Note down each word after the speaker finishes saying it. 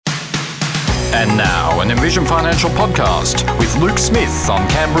And now, an Envision Financial podcast with Luke Smith on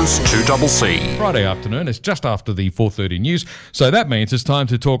Canberra's 2CC. Friday afternoon, it's just after the 4:30 news, so that means it's time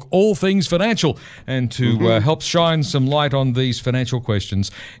to talk all things financial. And to help shine some light on these financial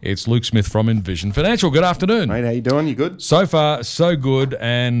questions, it's Luke Smith from Envision Financial. Good afternoon. Mate, how you doing? You good? So far, so good,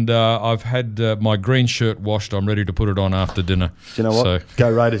 and I've had my green shirt washed. I'm ready to put it on after dinner. Do you know what?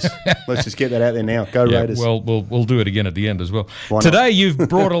 Go Raiders. Let's just get that out there now. Go Raiders. Well, we'll do it again at the end as well. Why not? Today, you've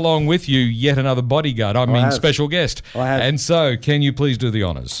brought along with you yet another bodyguard. I mean, special guest. I have. And so, can you please do the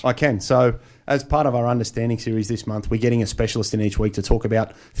honours? I can. So, as part of our Understanding series this month, we're getting a specialist in each week to talk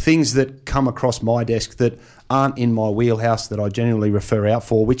about things that come across my desk that aren't in my wheelhouse that I generally refer out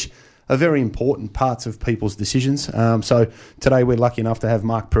for, which are very important parts of people's decisions. So today we're lucky enough to have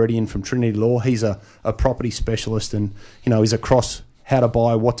Mark Peredian from Trinity Law. He's a property specialist and, he's across how to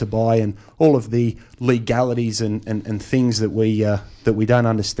buy, what to buy, and all of the legalities and things that we don't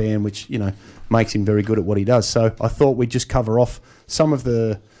understand, which, makes him very good at what he does. So I thought we'd just cover off some of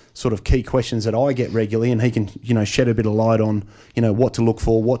the sort of key questions that I get regularly, and he can, shed a bit of light on, what to look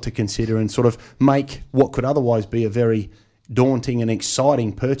for, what to consider, and sort of make what could otherwise be a very daunting and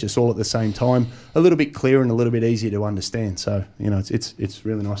exciting purchase all at the same time a little bit clearer and a little bit easier to understand. So, it's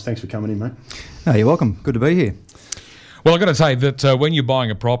really nice. Thanks for coming in, mate. Oh, you're welcome. Good to be here. Well, I've got to say that when you're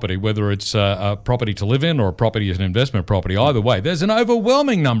buying a property, whether it's a property to live in or a property as an investment property, either way, there's an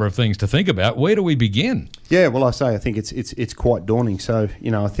overwhelming number of things to think about. Where do we begin? Yeah, well, I think it's quite daunting. So,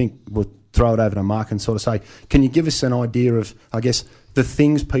 I think we'll throw it over to Mark and sort of say, can you give us an idea of, I guess, the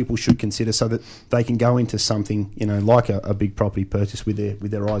things people should consider so that they can go into something, like a big property purchase with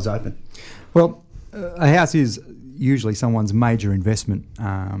their eyes open? Well, a house is usually someone's major investment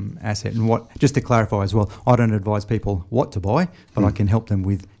asset. And just to clarify as well, I don't advise people what to buy, but I can help them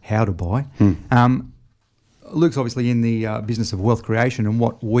with how to buy. Luke's obviously in the business of wealth creation, and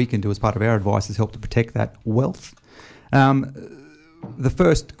what we can do as part of our advice is help to protect that wealth. The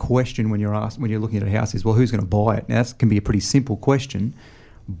first question when you're looking at a house is, well, who's going to buy it? Now, that can be a pretty simple question,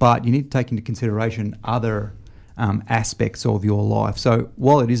 but you need to take into consideration other aspects of your life. So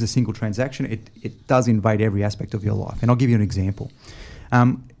while it is a single transaction, it does invade every aspect of your life. And I'll give you an example.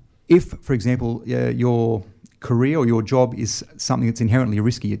 If, for example, your career or your job is something that's inherently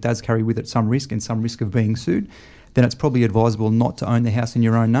risky, it does carry with it some risk and some risk of being sued, then it's probably advisable not to own the house in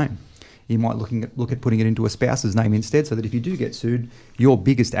your own name. You might look at putting it into a spouse's name instead, so that if you do get sued, your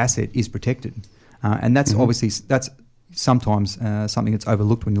biggest asset is protected. And that's obviously sometimes something that's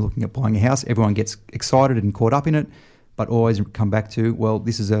overlooked when you're looking at buying a house. Everyone gets excited and caught up in it, but always come back to, well,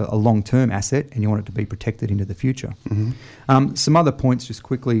 this is a long-term asset and you want it to be protected into the future. Some other points just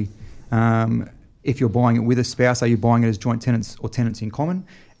quickly. If you're buying it with a spouse, are you buying it as joint tenants or tenants in common?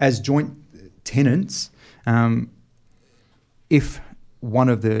 As joint tenants, if one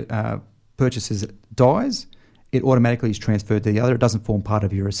of the purchasers dies, it automatically is transferred to the other. It doesn't form part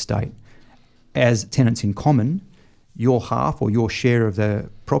of your estate. As tenants in common, your half or your share of the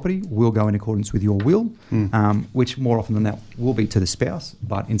property will go in accordance with your will, which more often than that will be to the spouse,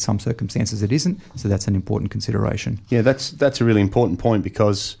 but in some circumstances it isn't. So that's an important consideration. Yeah, that's a really important point,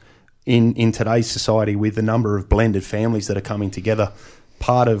 because in today's society, with the number of blended families that are coming together,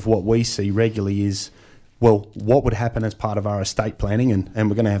 part of what we see regularly is, well, what would happen as part of our estate planning? And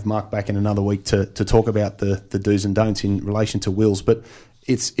we're going to have Mark back in another week to talk about the do's and don'ts in relation to wills. But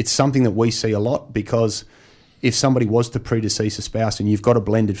it's something that we see a lot, because if somebody was to predecease a spouse and you've got a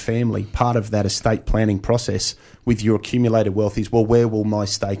blended family, part of that estate planning process with your accumulated wealth is, well, where will my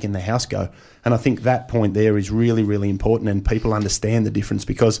stake in the house go? And I think that point there is really, really important, and people understand the difference,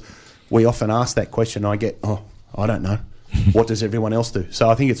 because we often ask that question. I get, I don't know. What does everyone else do? So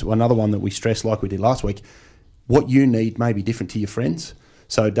I think it's another one that we stress, like we did last week. What you need may be different to your friends.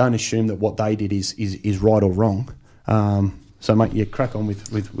 So don't assume that what they did is right or wrong. So, mate, crack on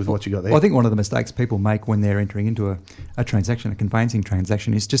with what you got there. Well, I think one of the mistakes people make when they're entering into a transaction, a conveyancing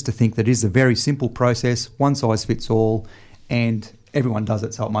transaction, is just to think that it is a very simple process, one size fits all, and everyone does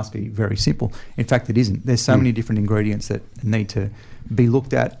it, so it must be very simple. In fact, it isn't. There's so many different ingredients that need to be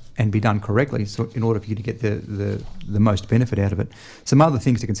looked at and be done correctly, so in order for you to get the most benefit out of it. Some other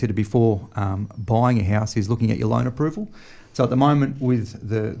things to consider before buying a house is looking at your loan approval. So at the moment, with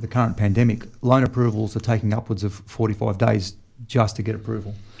the current pandemic, loan approvals are taking upwards of 45 days just to get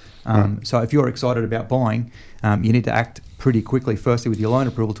approval. So if you're excited about buying, you need to act pretty quickly, firstly with your loan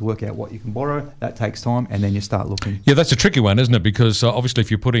approval, to work out what you can borrow. That takes time, and then you start looking. Yeah, that's a tricky one, isn't it? Because obviously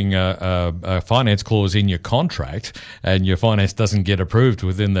if you're putting a finance clause in your contract and your finance doesn't get approved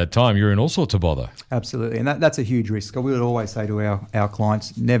within that time, you're in all sorts of bother. Absolutely, and that's a huge risk. We would always say to our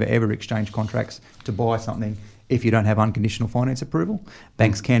clients, never ever exchange contracts to buy something if you don't have unconditional finance approval.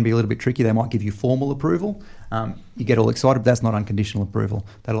 Banks can be a little bit tricky. They might give you formal approval. You get all excited, but that's not unconditional approval.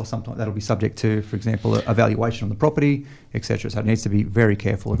 That'll be subject to, for example, a valuation on the property, etc. So it needs to be very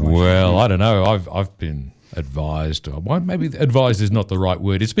careful. Well, I don't know. I've been advised, maybe advised is not the right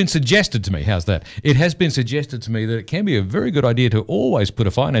word. It's been suggested to me. How's that? It has been suggested to me that it can be a very good idea to always put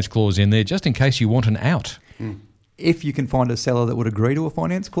a finance clause in there just in case you want an out. If you can find a seller that would agree to a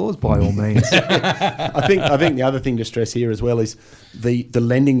finance clause, by all means. I think the other thing to stress here as well is the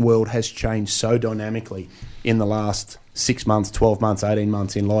lending world has changed so dynamically in the last 6 months, 12 months, 18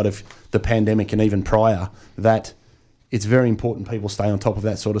 months in light of the pandemic and even prior, that it's very important people stay on top of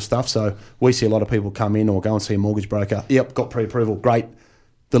that sort of stuff. So we see a lot of people come in or go and see a mortgage broker. Yep, got pre-approval, great.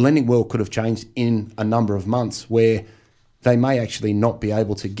 The lending world could have changed in a number of months where they may actually not be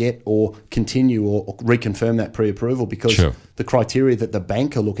able to get or continue or reconfirm that pre-approval because the criteria that the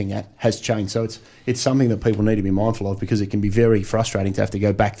bank are looking at has changed. So it's something that people need to be mindful of because it can be very frustrating to have to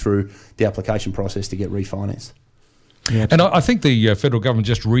go back through the application process to get refinanced. Yeah, and I think the federal government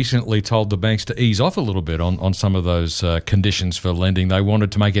just recently told the banks to ease off a little bit on some of those conditions for lending. They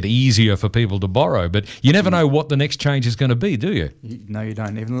wanted to make it easier for people to borrow, but you never know what the next change is going to be, do you? No, you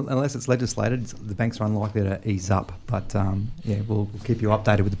don't. Even unless it's legislated, the banks are unlikely to ease up. But we'll keep you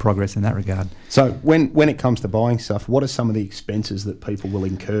updated with the progress in that regard. So when it comes to buying stuff, what are some of the expenses that people will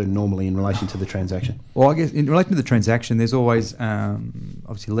incur normally in relation to the transaction? Well, I guess in relation to the transaction, there's always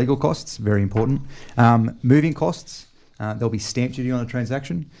obviously legal costs, very important. Moving costs. There'll be stamp duty on a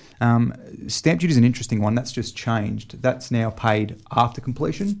transaction. Stamp duty is an interesting one. That's just changed. That's now paid after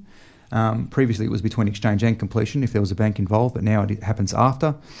completion. Previously, it was between exchange and completion if there was a bank involved, but now it happens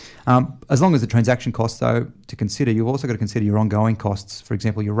after. As long as the transaction costs, though, to consider, you've also got to consider your ongoing costs. For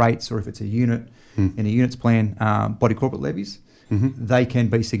example, your rates, or if it's a unit, in a units plan, body corporate levies. They can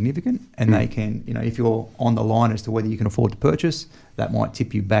be significant, and they can, if you're on the line as to whether you can afford to purchase, that might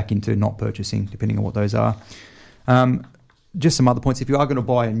tip you back into not purchasing, depending on what those are. Just some other points. If you are going to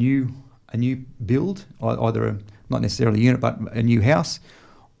buy a new build, either not necessarily a unit, but a new house,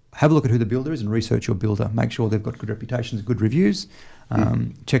 have a look at who the builder is and research your builder. Make sure they've got good reputations, good reviews.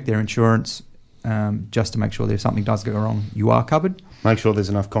 Check their insurance, just to make sure that if something does go wrong, you are covered. Make sure there's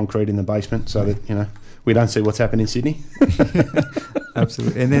enough concrete in the basement so that we don't see what's happened in Sydney.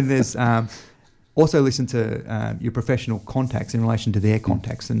 Absolutely. And then there's also listen to your professional contacts in relation to their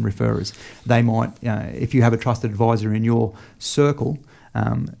contacts and referrers. They might, if you have a trusted advisor in your circle,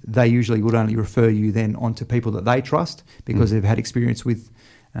 they usually would only refer you then onto people that they trust because they've had experience with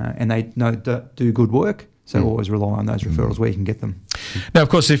and they know do good work. So always rely on those referrals where you can get them. Now, of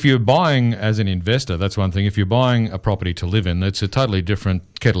course, if you're buying as an investor, that's one thing. If you're buying a property to live in, it's a totally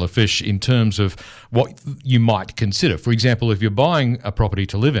different kettle of fish in terms of what you might consider. For example, if you're buying a property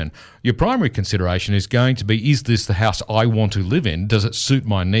to live in, your primary consideration is going to be, is this the house I want to live in? Does it suit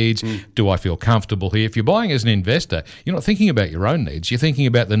my needs? Do I feel comfortable here? If you're buying as an investor, you're not thinking about your own needs. You're thinking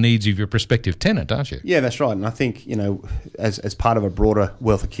about the needs of your prospective tenant, aren't you? Yeah, that's right. And I think, as part of a broader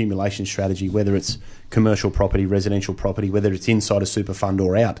wealth accumulation strategy, whether it's commercial property, residential property, whether it's inside a super fund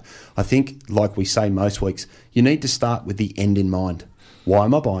or out, I think, like we say most weeks, you need to start with the end in mind. Why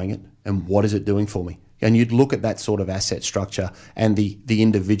am I buying it and what is it doing for me? And you'd look at that sort of asset structure and the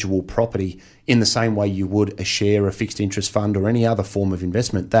individual property in the same way you would a share, a fixed interest fund or any other form of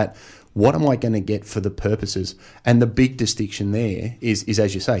investment, that what am I going to get for the purposes? And the big distinction there is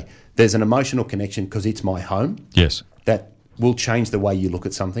as you say, there's an emotional connection because it's my home. Yes. That will change the way you look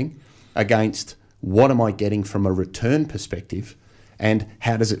at something against what am I getting from a return perspective and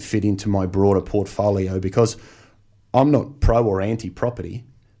how does it fit into my broader portfolio? Because I'm not pro or anti property,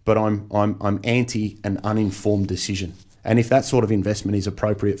 but I'm anti an uninformed decision. And if that sort of investment is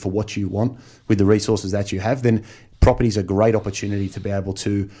appropriate for what you want with the resources that you have, then property is a great opportunity to be able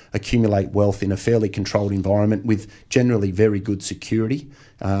to accumulate wealth in a fairly controlled environment with generally very good security.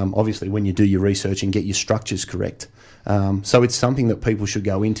 Obviously, when you do your research and get your structures correct. So it's something that people should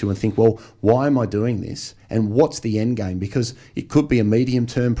go into and think, well, why am I doing this? And what's the end game? Because it could be a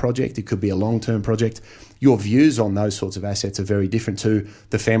medium-term project, it could be a long-term project. Your views on those sorts of assets are very different to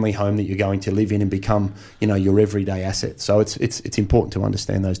the family home that you're going to live in and become, your everyday asset. So it's important to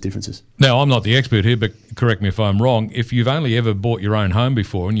understand those differences. Now, I'm not the expert here, but correct me if I'm wrong. If you've only ever bought your own home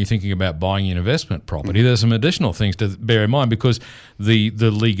before and you're thinking about buying an investment property, there's some additional things to bear in mind because the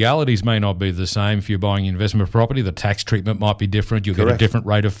legalities may not be the same. If you're buying investment property, the tax treatment might be different. You'll get a different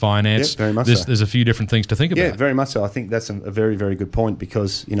rate of finance. Yep, very much so. There's a few different things to think about. Yeah, very much so. I think that's a very, very good point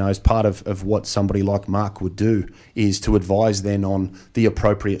because, as part of what somebody like Mark would do is to advise then on the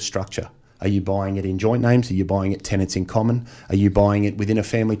appropriate structure. Are you buying it in joint names? Are you buying it tenants in common? Are you buying it within a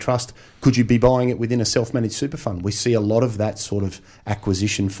family trust? Could you be buying it within a self-managed super fund? We see a lot of that sort of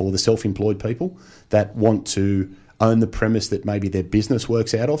acquisition for the self-employed people that want to own the premise that maybe their business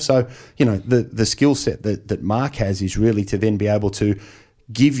works out of. So, the skill set that Mark has is really to then be able to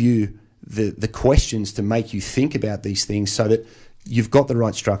give you the questions to make you think about these things so that you've got the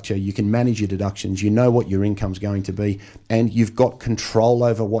right structure, you can manage your deductions, you know what your income's going to be, and you've got control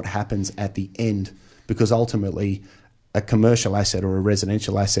over what happens at the end, because ultimately a commercial asset or a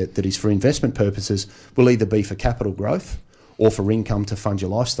residential asset that is for investment purposes will either be for capital growth or for income to fund your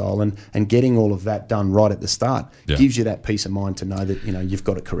lifestyle, and getting all of that done right at the start gives you that peace of mind to know that you've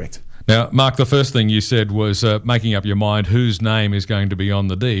got it correct. Now, Mark, the first thing you said was making up your mind whose name is going to be on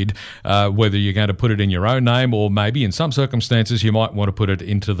the deed, whether you're going to put it in your own name or maybe in some circumstances you might want to put it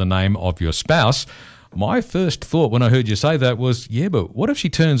into the name of your spouse. My first thought when I heard you say that was, yeah, but what if she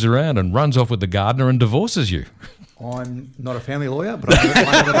turns around and runs off with the gardener and divorces you? I'm not a family lawyer, but I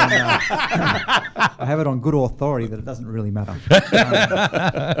have it on good authority that it doesn't really matter.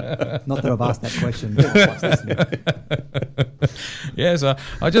 Not that I've asked that question. Yes,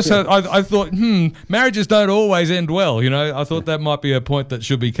 I thought, marriages don't always end well. I thought that might be a point that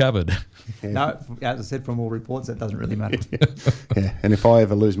should be covered. Yeah. No, as I said from all reports, that doesn't really matter. Yeah, and if I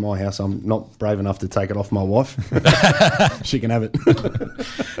ever lose my house, I'm not brave enough to take it off my wife. She can have it.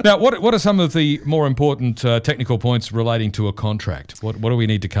 Now, what are some of the more important technical points relating to a contract? What do we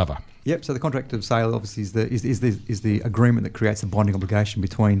need to cover? Yep. So the contract of sale obviously is the agreement that creates a binding obligation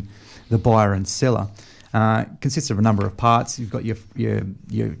between the buyer and seller. Consists of a number of parts. You've got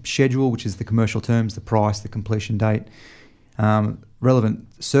your schedule, which is the commercial terms, the price, the completion date. Relevant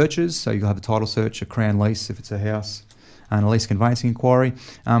searches, so you'll have a title search, a Crown lease if it's a house, and a lease conveyancing inquiry.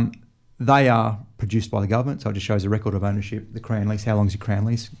 They are produced by the government, so it just shows a record of ownership, the Crown lease, how long is your Crown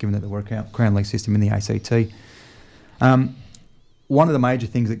lease, given that they work out Crown lease system in the ACT. One of the major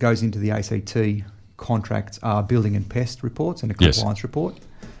things that goes into the ACT contracts are building and pest reports and a compliance report.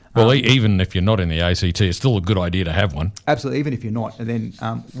 Well, even if you're not in the ACT, it's still a good idea to have one. Absolutely, even if you're not. And then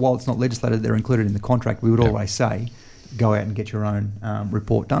while it's not legislated, they're included in the contract, we would always say, go out and get your own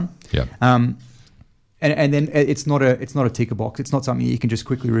report done. Yeah. And then it's not a ticker box. It's not something you can just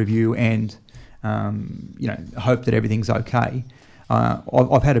quickly review and hope that everything's okay.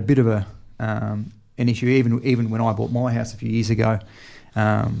 I've had a bit of an issue even when I bought my house a few years ago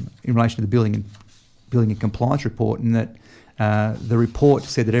in relation to the building and compliance report, and that the report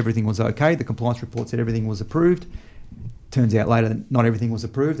said that everything was okay. The compliance report said everything was approved. Turns out later that not everything was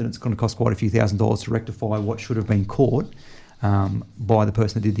approved, and it's going to cost quite a few $1,000s to rectify what should have been caught by the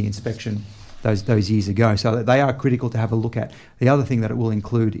person that did the inspection those years ago. So they are critical to have a look at. The other thing that it will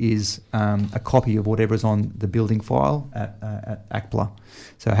include is a copy of whatever's on the building file at ACPLA.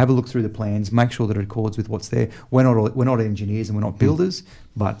 So have a look through the plans, make sure that it accords with what's there. We're not engineers and we're not builders,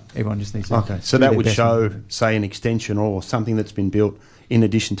 but everyone just needs to. Okay, so that would show, say, an extension or something that's been built in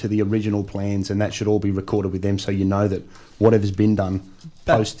addition to the original plans, and that should all be recorded with them, so you know that whatever's been done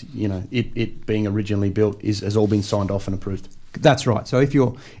post, it being originally built has all been signed off and approved. That's right. So if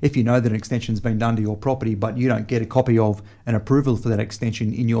you know that an extension's been done to your property, but you don't get a copy of an approval for that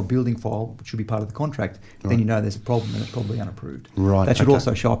extension in your building file, which should be part of the contract, then you know there's a problem and it's probably unapproved. Right. That should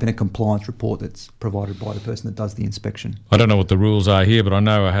also show up in a compliance report that's provided by the person that does the inspection. I don't know what the rules are here, but I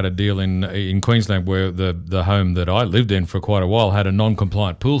know I had a deal in Queensland where the home that I lived in for quite a while had a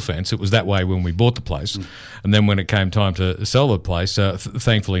non-compliant pool fence. It was that way when we bought the place, and then when it came time to sell the place,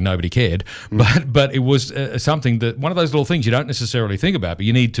 thankfully nobody cared. But it was something that one of those little things you don't necessarily think about, but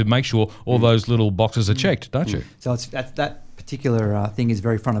you need to make sure all those little boxes are checked, don't you? So that particular thing is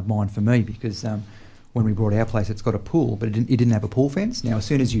very front of mind for me, because when we bought our place, it's got a pool, but it didn't have a pool fence. Now, as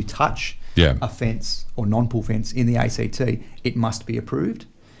soon as you touch a fence or non-pool fence in the ACT, it must be approved.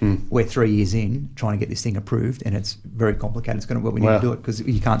 We're 3 years in trying to get this thing approved, and it's very complicated. We need to do it because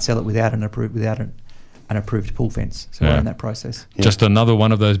you can't sell it without an approved pool fence. So we're in that process. Yeah. Just another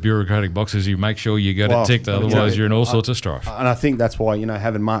one of those bureaucratic boxes you make sure you get it ticked, otherwise you're in all sorts of strife. And I think that's why,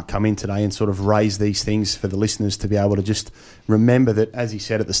 having Mark come in today and sort of raise these things for the listeners to be able to just remember that, as he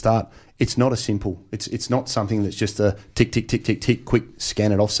said at the start, it's not a simple, it's not something that's just a tick, tick, tick, tick, tick, quick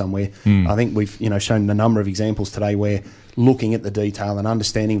scan it off somewhere. I think we've, shown a number of examples today where looking at the detail and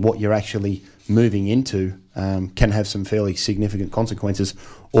understanding what you're actually moving into can have some fairly significant consequences,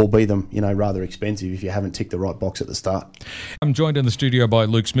 or be them, rather expensive if you haven't ticked the right box at the start. I'm joined in the studio by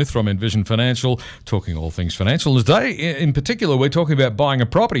Luke Smith from Envision Financial, talking all things financial. Today, in particular, we're talking about buying a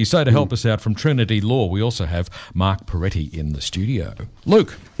property. So to help us out from Trinity Law, we also have Mark Peretti in the studio.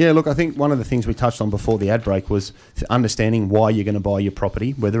 Luke. Yeah, look, I think one of the things we touched on before the ad break was understanding why you're going to buy your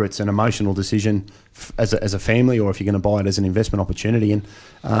property, whether it's an emotional decision as a family or if you're going to buy it as an investment opportunity. And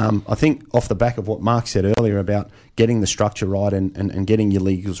I think off the back of what Mark said earlier about getting the structure right and getting your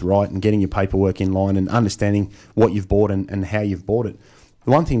legals right and getting your paperwork in line and understanding what you've bought and how you've bought it,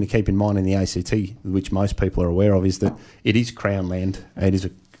 the one thing to keep in mind in the ACT, which most people are aware of, is that it is Crown land. It is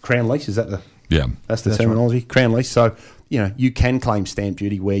a Crown lease. Is that the... Yeah. That's the terminology. Right. Crown lease. So, you can claim stamp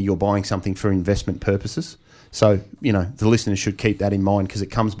duty where you're buying something for investment purposes. So, the listeners should keep that in mind, because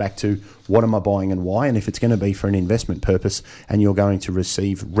it comes back to what am I buying and why? And if it's going to be for an investment purpose and you're going to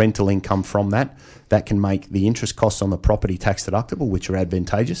receive rental income from that, that can make the interest costs on the property tax deductible, which are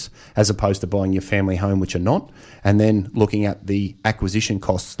advantageous, as opposed to buying your family home, which are not. And then looking at the acquisition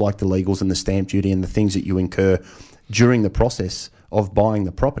costs like the legals and the stamp duty and the things that you incur during the process of buying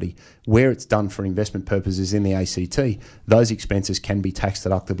the property, where it's done for investment purposes in the ACT, those expenses can be tax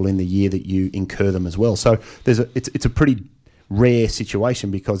deductible in the year that you incur them as well. So it's a pretty rare situation,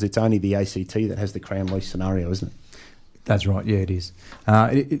 because it's only the ACT that has the Crown lease scenario, isn't it? That's right, yeah, it is.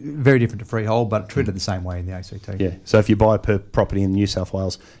 Very different to freehold, but treated the same way in the ACT. Yeah, so if you buy a property in New South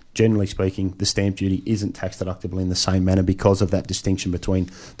Wales, generally speaking, the stamp duty isn't tax deductible in the same manner because of that distinction between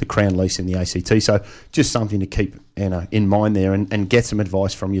the Crown lease and the ACT. So just something to keep in mind there, and get some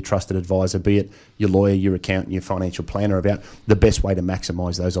advice from your trusted advisor, be it your lawyer, your accountant, your financial planner, about the best way to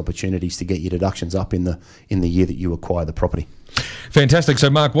maximise those opportunities to get your deductions up in the year that you acquire the property. Fantastic. So,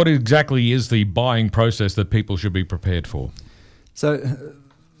 Mark, what exactly is the buying process that people should be prepared for? So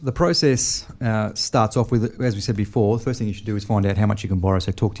the process starts off with, as we said before, the first thing you should do is find out how much you can borrow.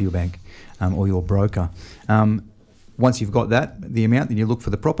 So talk to your bank or your broker. Once you've got the amount, then you look for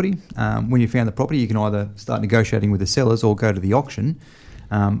the property. When you've found the property, you can either start negotiating with the sellers or go to the auction,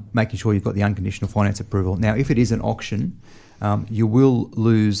 making sure you've got the unconditional finance approval. Now, if it is an auction, you will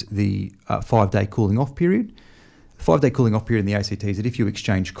lose the 5-day cooling off period. The 5-day cooling off period in the ACT is that if you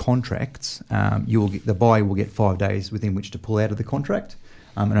exchange contracts, the buyer will get 5 days within which to pull out of the contract.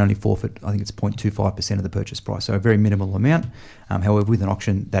 And only forfeit, I think it's 0.25% of the purchase price, so a very minimal amount. However, with an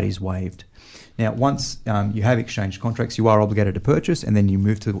auction, that is waived. Now, once you have exchanged contracts, you are obligated to purchase, and then you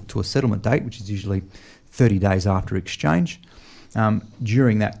move to a settlement date, which is usually 30 days after exchange.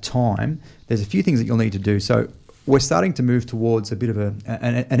 During that time, there's a few things that you'll need to do. So we're starting to move towards a bit of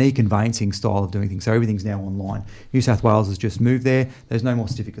an e-conveyancing style of doing things. So everything's now online. New South Wales has just moved there. There's no more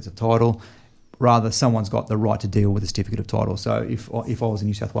certificates of title. Rather, someone's got the right to deal with a certificate of title. So if I was in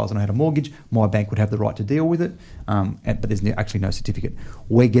New South Wales and I had a mortgage, my bank would have the right to deal with it, but there's actually no certificate.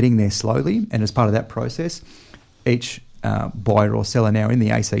 We're getting there slowly, and as part of that process, each buyer or seller now in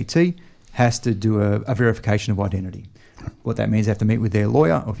the ACT has to do a verification of identity. What that means, they have to meet with their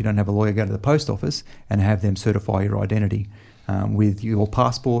lawyer, or if you don't have a lawyer, go to the post office and have them certify your identity with your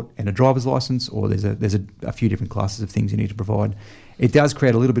passport and a driver's license, or there's a few different classes of things you need to provide. It does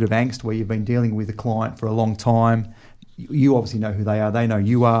create a little bit of angst where you've been dealing with a client for a long time. You obviously know who they are, they know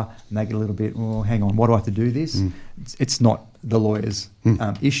you are, and they get a little bit, oh, hang on, why do I have to do this? It's not the lawyer's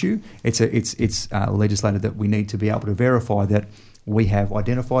issue. It's legislated that we need to be able to verify that we have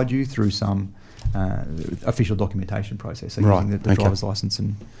identified you through some official documentation process, so using the driver's license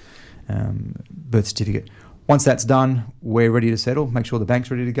and birth certificate. Once that's done, we're ready to settle, make sure the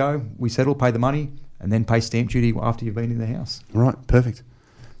bank's ready to go. We settle, pay the money, and then pay stamp duty after you've been in the house. Right, perfect.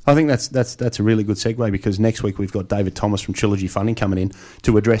 I think that's a really good segue, because next week we've got David Thomas from Trilogy Funding coming in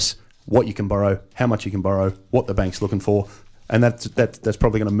to address what you can borrow, how much you can borrow, what the bank's looking for, and that's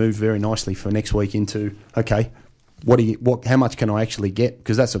probably going to move very nicely for next week into, okay, how much can I actually get?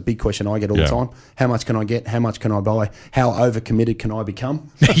 Because that's a big question I get all the time. How much can I get? How much can I buy? How overcommitted can I become?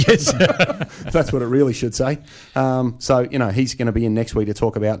 Yes. That's what it really should say. So, he's going to be in next week to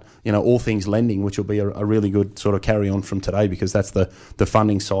talk about, all things lending, which will be a really good sort of carry on from today, because that's the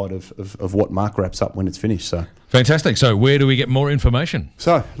funding side of what Mark wraps up when it's finished. So fantastic. So where do we get more information?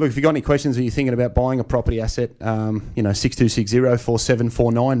 So, look, if you've got any questions or you're thinking about buying a property asset,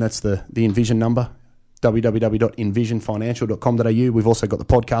 6260-4749, that's the Envision number. www.envisionfinancial.com.au. We've also got the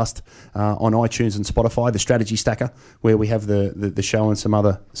podcast on iTunes and Spotify, the Strategy Stacker, where we have the show and some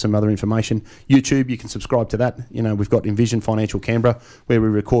other information. YouTube, you can subscribe to that. We've got Envision Financial Canberra, where we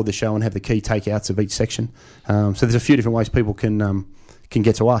record the show and have the key takeouts of each section. So there's a few different ways people can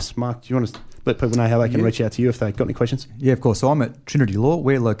get to us. Mark, do you want to let people know how they can reach out to you if they've got any questions? Yeah, of course. So I'm at Trinity Law.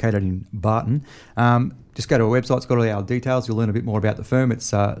 We're located in Barton. just go to our website. It's got all our details. You'll learn a bit more about the firm.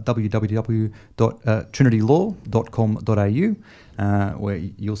 It's www.trinitylaw.com.au, where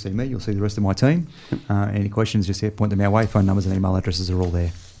you'll see me, you'll see the rest of my team. Any questions, just point them our way. Phone numbers and email addresses are all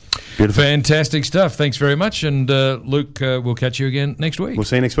there. Beautiful. Fantastic stuff. Thanks very much. And Luke, we'll catch you again next week. We'll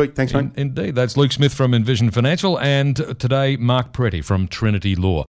see you next week. Thanks, mate. Indeed. That's Luke Smith from Envision Financial, and today Mark Peretti from Trinity Law.